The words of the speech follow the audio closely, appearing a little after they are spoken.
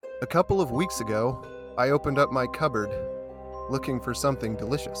A couple of weeks ago, I opened up my cupboard looking for something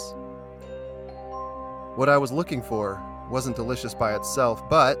delicious. What I was looking for wasn't delicious by itself,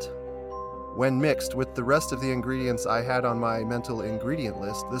 but when mixed with the rest of the ingredients I had on my mental ingredient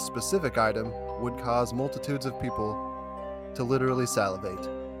list, this specific item would cause multitudes of people to literally salivate.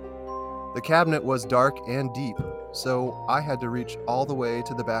 The cabinet was dark and deep, so I had to reach all the way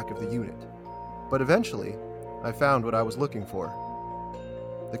to the back of the unit. But eventually, I found what I was looking for.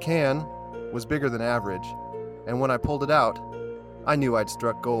 The can was bigger than average, and when I pulled it out, I knew I'd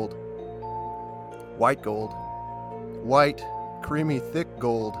struck gold. White gold. White, creamy, thick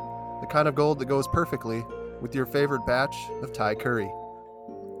gold. The kind of gold that goes perfectly with your favorite batch of Thai curry.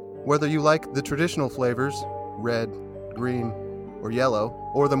 Whether you like the traditional flavors, red, green, or yellow,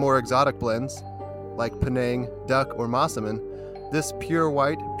 or the more exotic blends, like Penang, duck, or massaman, this pure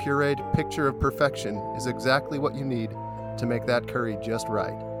white, pureed picture of perfection is exactly what you need to make that curry just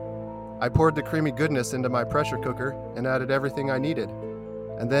right. I poured the creamy goodness into my pressure cooker and added everything I needed,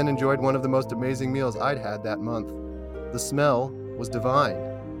 and then enjoyed one of the most amazing meals I'd had that month. The smell was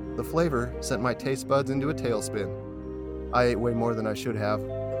divine. The flavor sent my taste buds into a tailspin. I ate way more than I should have,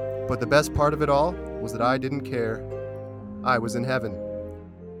 but the best part of it all was that I didn't care. I was in heaven.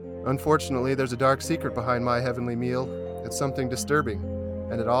 Unfortunately, there's a dark secret behind my heavenly meal. It's something disturbing,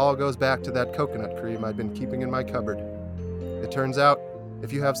 and it all goes back to that coconut cream I'd been keeping in my cupboard. It turns out,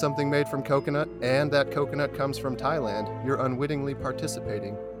 if you have something made from coconut, and that coconut comes from Thailand, you're unwittingly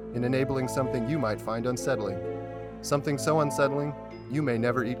participating in enabling something you might find unsettling. Something so unsettling, you may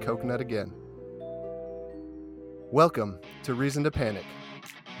never eat coconut again. Welcome to Reason to Panic,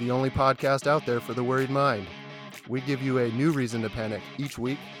 the only podcast out there for the worried mind. We give you a new reason to panic each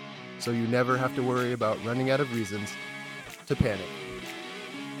week, so you never have to worry about running out of reasons to panic.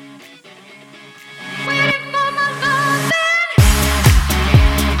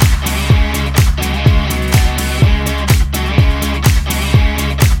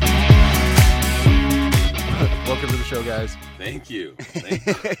 Welcome to the show, guys. Thank you.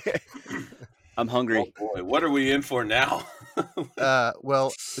 I'm hungry. Oh boy, what are we in for now?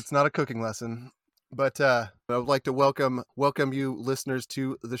 Well, it's not a cooking lesson, but I would like to welcome you listeners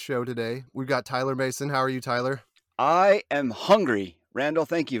to the show today. We've got Tyler Mason. How are you, Tyler? I am hungry. Randall,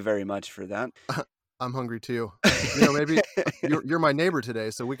 thank you very much for that. I'm hungry too. Maybe you're my neighbor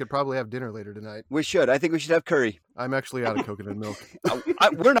today, so we could probably have dinner later tonight. We should. I think we should have curry. I'm actually out of coconut milk.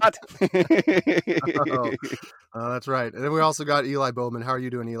 We're not. That's right. And then we also got Eli Bowman. How are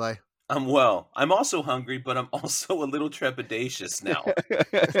you doing, Eli? I'm well. I'm also hungry, but I'm also a little trepidatious now.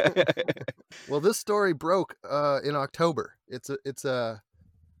 Well, this story broke in October. It's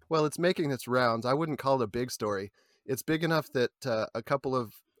making its rounds. I wouldn't call it a big story. It's big enough that a couple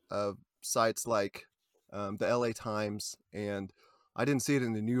of sites like the LA Times, and I didn't see it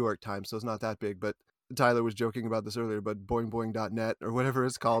in the New York Times, so it's not that big, but Tyler was joking about this earlier, but boingboing.net or whatever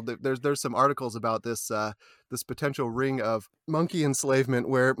it's called, there's some articles about this potential ring of monkey enslavement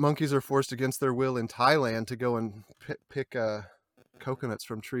where monkeys are forced against their will in Thailand to go and pick coconuts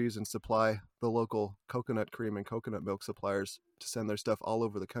from trees and supply the local coconut cream and coconut milk suppliers to send their stuff all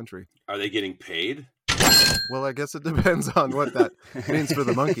over the country. Are they getting paid? Well, I guess it depends on what that means for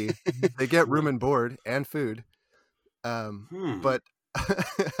the monkey. They get room and board and food, but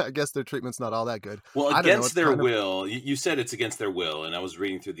I guess their treatment's not all that good. Well, against their will. You said it's against their will, and I was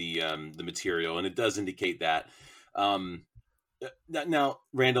reading through the material, and it does indicate that. Now,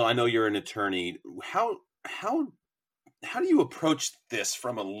 Randall, I know you're an attorney. How do you approach this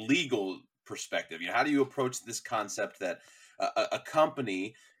from a legal perspective? How do you approach this concept that a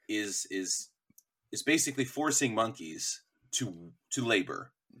company is basically forcing monkeys to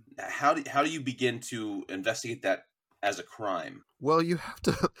labor? How do you begin to investigate that as a crime? Well, you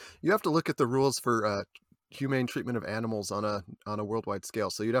have to look at the rules for humane treatment of animals on a worldwide scale.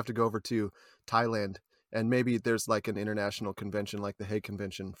 So you'd have to go over to Thailand, and maybe there's like an international convention like the Hague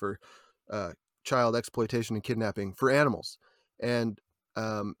Convention for child exploitation and kidnapping for animals. And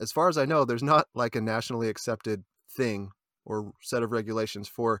as far as I know, there's not like a nationally accepted thing or set of regulations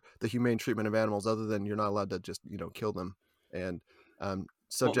for the humane treatment of animals, other than you're not allowed to just kill them and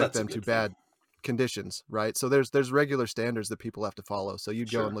subject them to bad conditions, right? So there's regular standards that people have to follow. So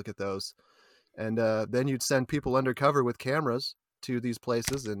you'd go and look at those, and then you'd send people undercover with cameras to these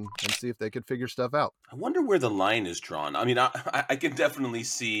places and see if they could figure stuff out. I wonder where the line is drawn. I mean, I can definitely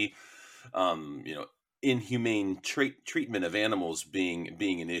see, inhumane treatment of animals being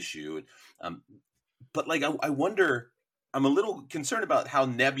an issue, but like I wonder. I'm a little concerned about how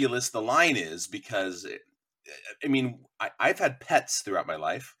nebulous the line is, because, I've had pets throughout my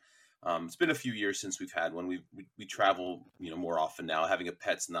life, It's been a few years since we've had one. We travel, more often now. Having a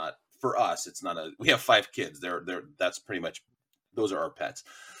pet's not for us. It's not we have 5 kids. That's pretty much, those are our pets.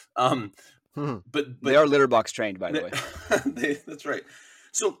 But they are litter box trained, by the way. That's right.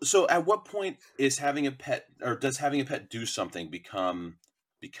 So at what point is having a pet, or does having a pet do something become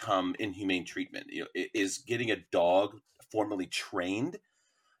inhumane treatment? Is getting a dog formally trained,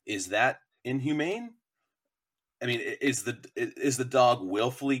 is that inhumane? I mean, is the dog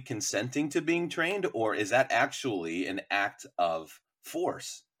willfully consenting to being trained, or is that actually an act of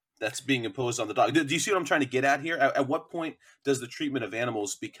force that's being imposed on the dog? Do you see what I'm trying to get at here? At what point does the treatment of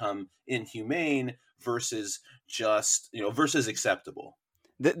animals become inhumane versus versus acceptable?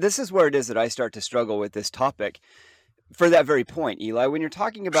 This is where it is that I start to struggle with this topic for that very point, Eli. When you're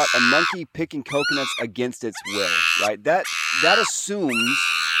talking about a monkey picking coconuts against its will, right? That assumes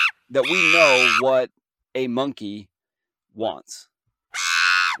that we know what a monkey wants,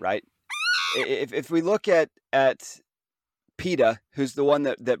 right? If we look at PETA, who's the one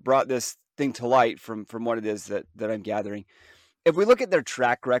that brought this thing to light from what it is that I'm gathering, if we look at their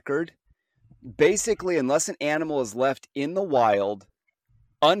track record, basically, unless an animal is left in the wild,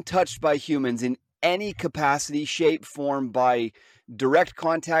 untouched by humans in any capacity, shape, form, by direct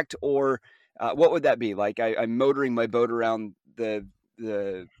contact, or what would that be? Like I'm motoring my boat around the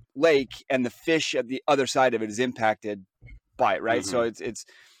lake, and the fish at the other side of it is impacted by it, right? So it's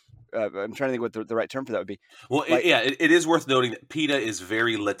I'm trying to think what the right term for that would be. Well, it is worth noting that PETA is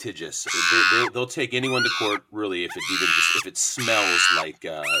very litigious. They'll take anyone to court, really, if it smells like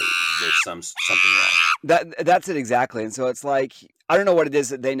there's something wrong. That's it exactly. And so it's like, I don't know what it is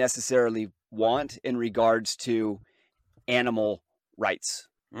that they necessarily want in regards to animal rights.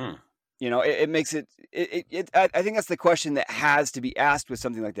 It makes it. I think that's the question that has to be asked with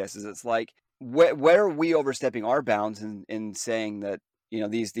something like this. Is it's like, where are we overstepping our bounds in saying that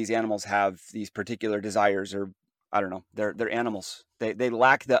these animals have these particular desires, or I don't know, they're animals. They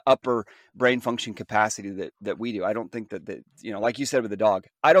lack the upper brain function capacity that we do. I don't think that like you said with the dog,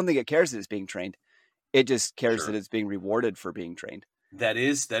 I don't think it cares that it's being trained. It just cares that it's being rewarded for being trained. That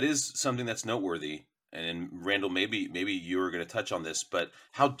is something that's noteworthy. And Randall, maybe you were going to touch on this, but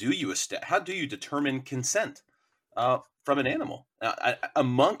how do you determine consent from an animal? A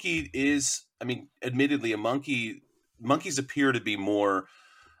monkey is, admittedly, monkeys appear to be more,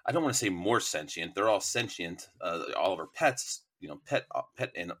 I don't want to say more sentient. They're all sentient. All of our pets,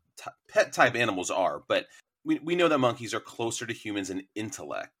 pet type animals are, but we know that monkeys are closer to humans in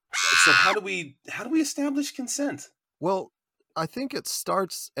intellect. So how do we establish consent? Well, I think it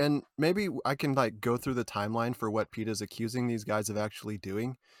starts, and maybe I can go through the timeline for what PETA is accusing these guys of actually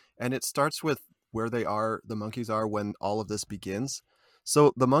doing. And it starts with where the monkeys are when all of this begins.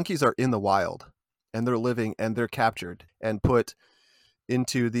 So the monkeys are in the wild, and they're living, and they're captured and put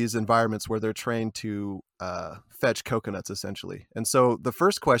into these environments where they're trained to fetch coconuts, essentially. And so the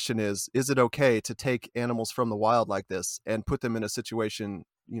first question is it okay to take animals from the wild like this and put them in a situation,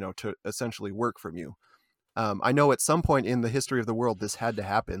 to essentially work from you? I know at some point in the history of the world, this had to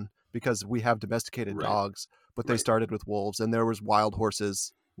happen because we have domesticated dogs, but they started with wolves, and there was wild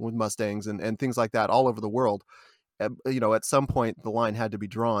horses with Mustangs and things like that all over the world. At some point the line had to be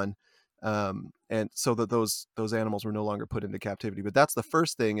drawn. And so that those animals were no longer put into captivity. But that's the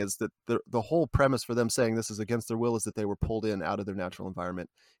first thing, is that the whole premise for them saying this is against their will is that they were pulled in out of their natural environment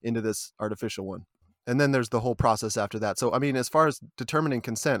into this artificial one. And then there's the whole process after that. So, as far as determining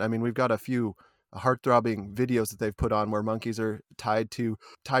consent, we've got a few heart-throbbing videos that they've put on where monkeys are tied to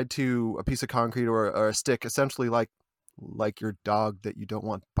a piece of concrete or a stick, essentially like your dog that you don't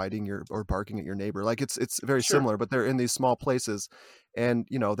want biting or barking at your neighbor. Like it's very similar, but they're in these small places, and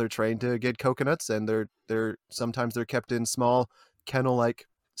they're trained to get coconuts, and they're sometimes they're kept in small kennel-like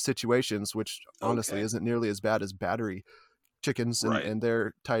situations, which honestly isn't nearly as bad as battery chickens and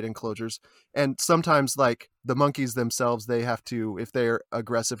their tight enclosures. And sometimes, like the monkeys themselves, they have to, if they're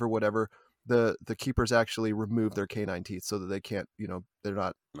aggressive or whatever, the keepers actually remove their canine teeth so that they can't, they're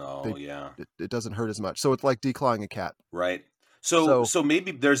not. It doesn't hurt as much. So it's like declawing a cat. Right. So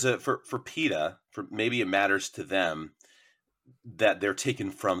maybe there's for PETA, maybe it matters to them that they're taken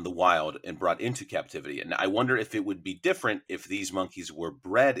from the wild and brought into captivity. And I wonder if it would be different if these monkeys were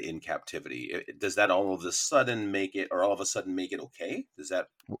bred in captivity. Does that all of a sudden make it okay? Does that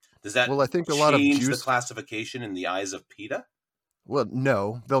well, I think a change lot of the classification in the eyes of PETA? Well,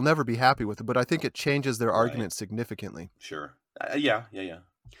 no, they'll never be happy with it, but I think it changes their argument significantly. Sure. Yeah.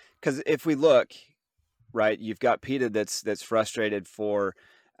 Because if we look, right, you've got PETA that's frustrated for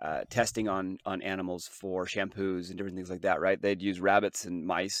testing on animals for shampoos and different things like that, right? They'd use rabbits and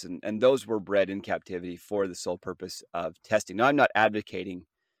mice, and those were bred in captivity for the sole purpose of testing. Now, I'm not advocating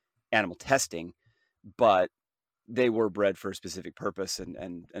animal testing, but they were bred for a specific purpose,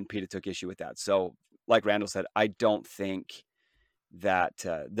 and PETA took issue with that. So like Randall said, I don't think that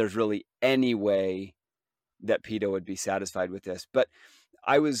there's really any way that PETA would be satisfied with this. But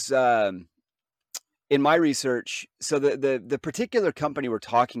I was in my research, so the particular company we're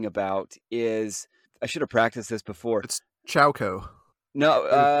talking about is, I should have practiced this before. It's Chowco.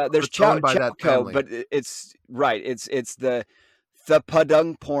 No, there's owned by that Chowco, family. but it's right. It's the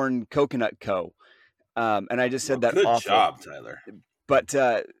Padang Porn Coconut Co. And I just said that Good awful. job, Tyler. But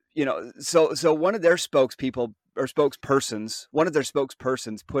so one of their spokespeople or spokespersons, one of their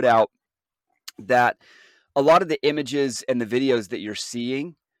spokespersons put out that a lot of the images and the videos that you're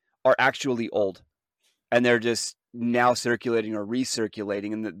seeing are actually old, and they're just now circulating or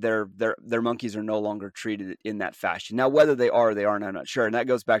recirculating, and that their monkeys are no longer treated in that fashion. Now, whether they are or they aren't, I'm not sure. And that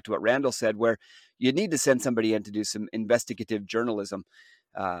goes back to what Randall said, where you need to send somebody in to do some investigative journalism,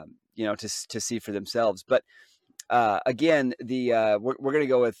 to see for themselves. But again, we're going to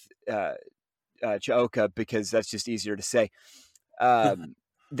go with Chowco because that's just easier to say.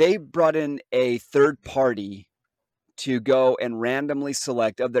 They brought in a third party to go and randomly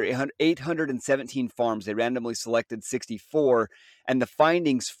select, of their 817 farms, they randomly selected 64, and the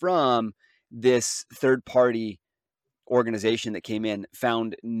findings from this third party organization that came in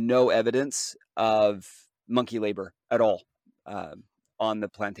found no evidence of monkey labor at all on the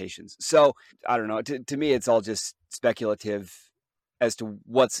plantations. So I don't know. To me, it's all just speculative as to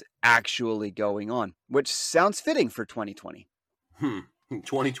what's actually going on, which sounds fitting for 2020.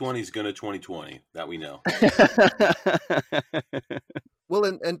 2020 is going to 2020. That we know. Well,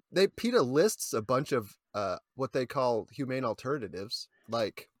 and PETA lists a bunch of what they call humane alternatives.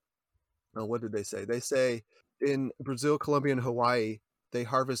 Like, what did they say? They say in Brazil, Colombia, and Hawaii, they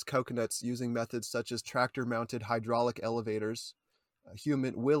harvest coconuts using methods such as tractor-mounted hydraulic elevators,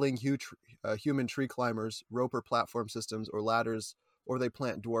 human tree climbers, roper platform systems, or ladders, or they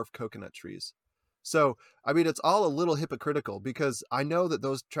plant dwarf coconut trees. So, I mean, it's all a little hypocritical, because I know that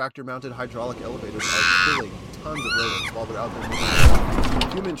those tractor-mounted hydraulic elevators are killing tons of rodents while they're out there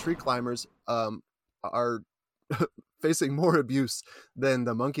moving. Human tree climbers are facing more abuse than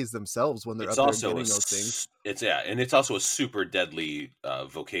the monkeys themselves when they're up there getting those things. It's also a super deadly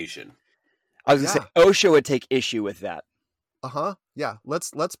vocation. I was going to say, OSHA would take issue with that. Yeah.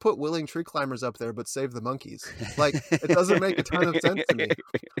 Let's put willing tree climbers up there, but save the monkeys. Like, it doesn't make a ton of sense to me.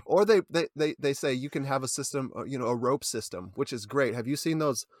 Or they say you can have a system, a rope system, which is great. Have you seen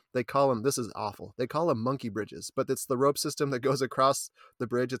those? They call them, this is awful, they call them monkey bridges, but it's the rope system that goes across the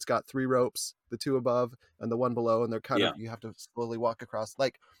bridge. It's got 3 ropes, the 2 above and the 1 below, and they're kind of, you have to slowly walk across.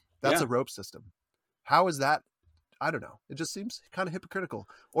 Like, that's a rope system. How is that? I don't know. It just seems kind of hypocritical.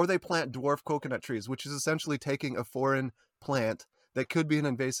 Or they plant dwarf coconut trees, which is essentially taking a foreign plant that could be an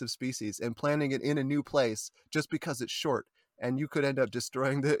invasive species and planting it in a new place just because it's short, and you could end up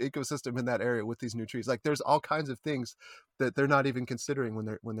destroying the ecosystem in that area with these new trees. Like, there's all kinds of things that they're not even considering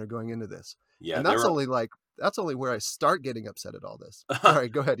when they're going into this. Yeah, and that's only where I start getting upset at all this. Sorry,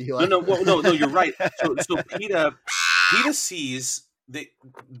 go ahead, Eli. No, you're right. So PETA sees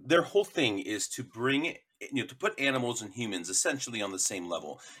their whole thing is to bring, to put animals and humans essentially on the same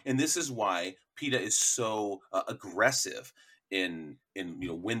level, and this is why PETA is so aggressive in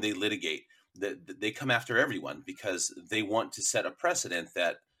when they litigate. That they come after everyone, because they want to set a precedent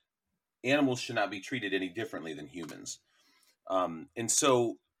that animals should not be treated any differently than humans. And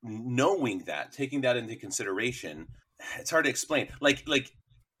so, knowing that, taking that into consideration, it's hard to explain. Like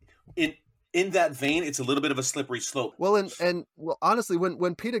in that vein, it's a little bit of a slippery slope. Well, and honestly,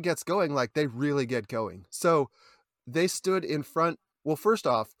 when PETA gets going, like, they really get going. So they stood in front. Well, first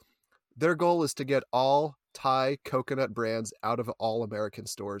off, their goal is to get all Thai coconut brands out of all American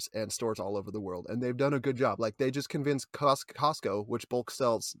stores and stores all over the world. And they've done a good job. Like, they just convinced Costco, which bulk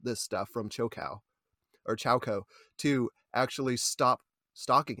sells this stuff from Chowco, to actually stop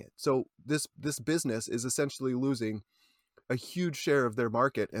stocking it. So this business is essentially losing a huge share of their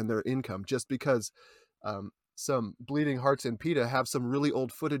market and their income just because some bleeding hearts in PETA have some really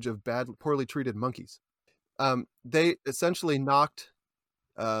old footage of poorly treated monkeys. They essentially knocked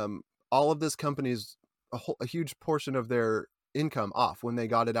all of this company's a huge portion of their income off when they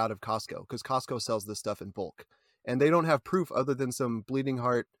got it out of Costco, because Costco sells this stuff in bulk, and they don't have proof other than some bleeding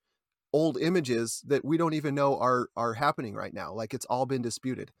heart old images that we don't even know are happening right now. Like, it's all been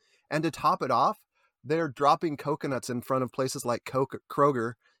disputed. And to top it off, they're dropping coconuts in front of places like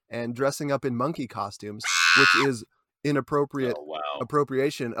Kroger and dressing up in monkey costumes, which is inappropriate Oh wow.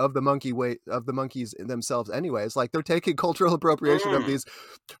 appropriation of the monkeys themselves anyways. Like, they're taking cultural appropriation of Mm, these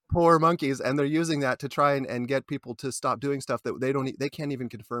poor monkeys, and they're using that to try and get people to stop doing stuff that they can't even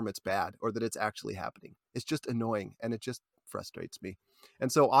confirm it's bad or that it's actually happening. It's just annoying, and it just frustrates me.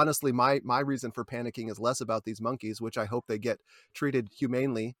 And so honestly, my reason for panicking is less about these monkeys, which I hope they get treated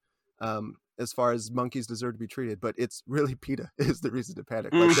humanely, as far as monkeys deserve to be treated, but it's really PETA is the reason to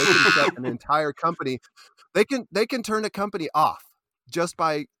panic. Like, they can shut an entire company, they can turn a company off just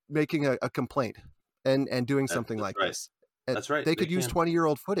by making a complaint and doing something that's like right. this. That's right. They They could use can.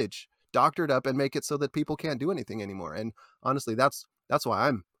 20-year-old footage, doctored up, and make it so that people can't do anything anymore. And honestly, that's why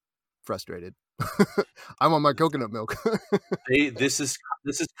I'm frustrated. I'm on my coconut milk. This is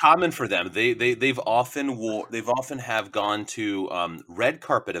common for them. They've often have gone to red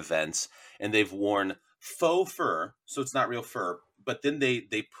carpet events, and they've worn faux fur, so it's not real fur. But then they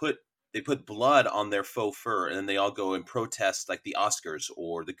put blood on their faux fur, and then they all go and protest like the Oscars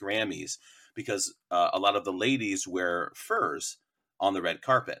or the Grammys, because a lot of the ladies wear furs on the red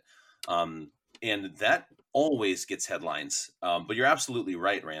carpet, um, and that always gets headlines. But you're absolutely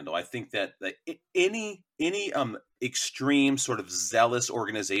right, Randall. I think that any extreme sort of zealous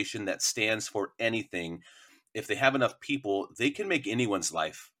organization that stands for anything, if they have enough people, they can make anyone's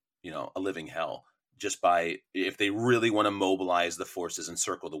life, a living hell, just by, if they really want to mobilize the forces and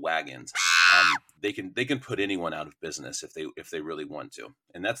circle the wagons. They can put anyone out of business if they really want to,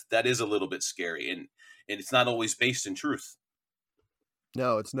 and that is a little bit scary, and it's not always based in truth.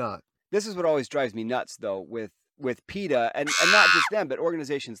 No, it's not. This is what always drives me nuts, though, with PETA and not just them, but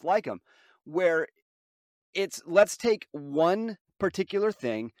organizations like them, where it's let's take one particular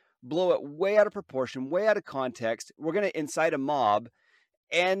thing, blow it way out of proportion, way out of context. We're going to incite a mob,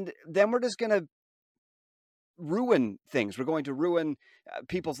 and then we're just going to ruin things. We're going to ruin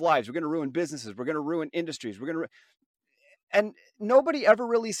people's lives. We're going to ruin businesses. We're going to ruin industries. And nobody ever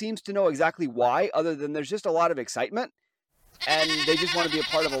really seems to know exactly why, other than there's just a lot of excitement, and they just want to be a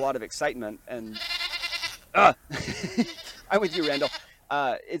part of a lot of excitement. And I'm with you, Randall.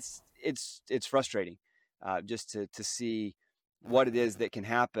 It's frustrating just to see what it is that can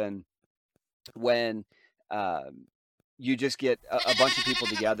happen when you just get a bunch of people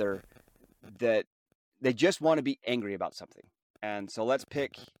together that they just want to be angry about something. And so let's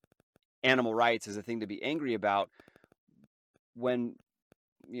pick animal rights as a thing to be angry about, when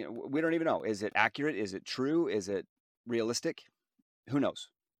we don't even know, is it accurate, is it true, is it realistic? Who knows?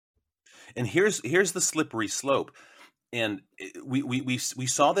 And here's the slippery slope. And we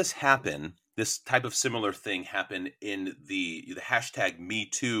saw this happen, this type of similar thing happen in the hashtag Me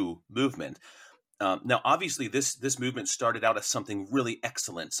Too movement. Now, obviously, this movement started out as something really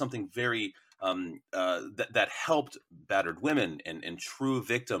excellent, something very that helped battered women and true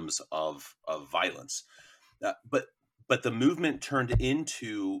victims of violence. But the movement turned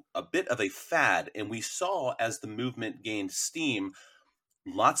into a bit of a fad, and we saw, as the movement gained steam,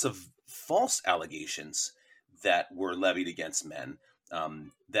 lots of false allegations that were levied against men,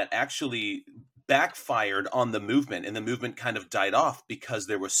 that actually backfired on the movement, and the movement kind of died off because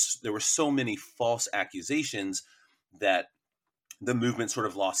there were so many false accusations that the movement sort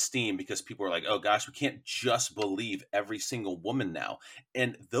of lost steam, because people were like, oh gosh, we can't just believe every single woman now.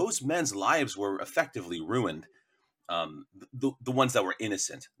 And those men's lives were effectively ruined. The ones that were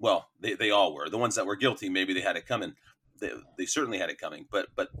innocent, well, they all were. The ones that were guilty, maybe they had it coming. They certainly had it coming. But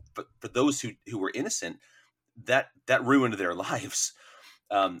for those who were innocent, that ruined their lives.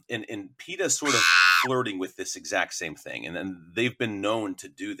 And PETA's sort of flirting with this exact same thing, and then they've been known to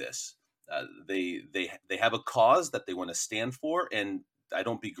do this. They have a cause that they want to stand for, and I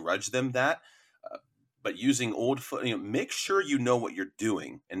don't begrudge them that. But using make sure you know what you're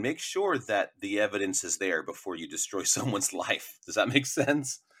doing, and make sure that the evidence is there before you destroy someone's life. Does that make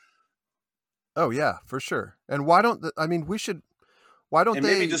sense? Oh yeah, for sure. And why don't why don't And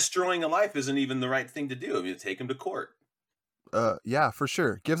maybe they destroying a life isn't even the right thing to do. I mean, take them to court. yeah, for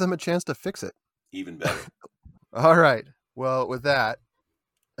sure. Give them a chance to fix it. Even better. All right. Well, with that,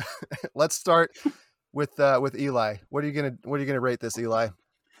 let's start with Eli. What are you gonna rate this, Eli?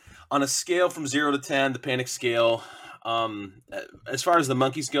 On a scale from 0 to 10, the panic scale, as far as the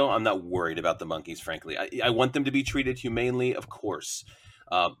monkeys go, I'm not worried about the monkeys, frankly. I want them to be treated humanely, of course.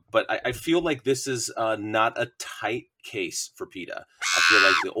 But I feel like this is not a tight case for PETA. I feel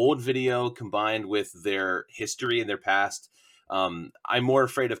like the old video combined with their history and their past, I'm more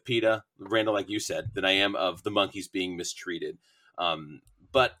afraid of PETA, Randall, like you said, than I am of the monkeys being mistreated.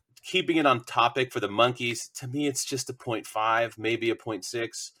 But keeping it on topic for the monkeys, to me, it's just a 0.5, maybe a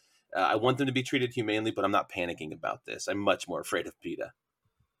 0.6. I want them to be treated humanely, but I'm not panicking about this. I'm much more afraid of PETA.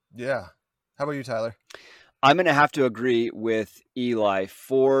 Yeah. How about you, Tyler? I'm going to have to agree with Eli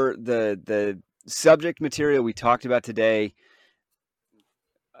for the subject material we talked about today.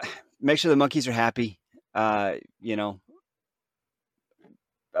 Make sure the monkeys are happy. You know,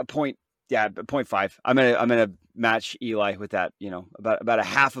 a 0.5. I'm gonna match Eli with that. You know, about a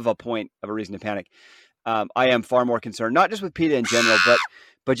half of a point of a reason to panic. I am far more concerned, not just with PETA in general,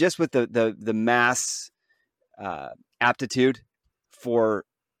 but just with the mass aptitude for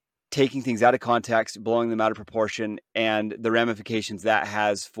taking things out of context, blowing them out of proportion, and the ramifications that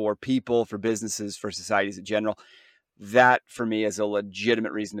has for people, for businesses, for societies in general. That, for me, is a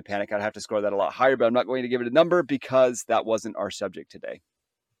legitimate reason to panic. I'd have to score that a lot higher, but I'm not going to give it a number because that wasn't our subject today.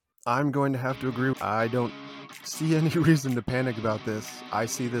 I'm going to have to agree. I don't see any reason to panic about this. I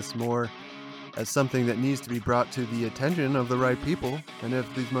see this more as something that needs to be brought to the attention of the right people. And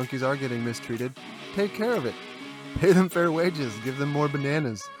if these monkeys are getting mistreated, take care of it. Pay them fair wages. Give them more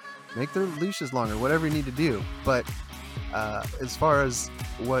bananas. Make their leashes longer, whatever you need to do. But as far as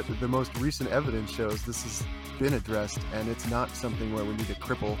what the most recent evidence shows, this has been addressed, and it's not something where we need to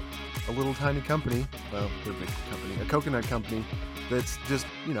cripple a little tiny company, well, they're a big company, a coconut company that's just,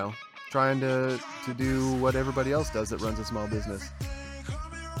 you know, trying to do what everybody else does that runs a small business.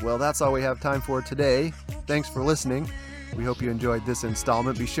 Well, that's all we have time for today. Thanks for listening. We hope you enjoyed this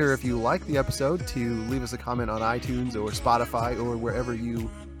installment. Be sure, if you like the episode, to leave us a comment on iTunes or Spotify or wherever you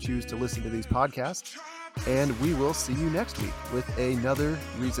choose to listen to these podcasts. And we will see you next week with another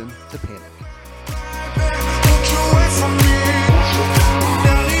reason to panic.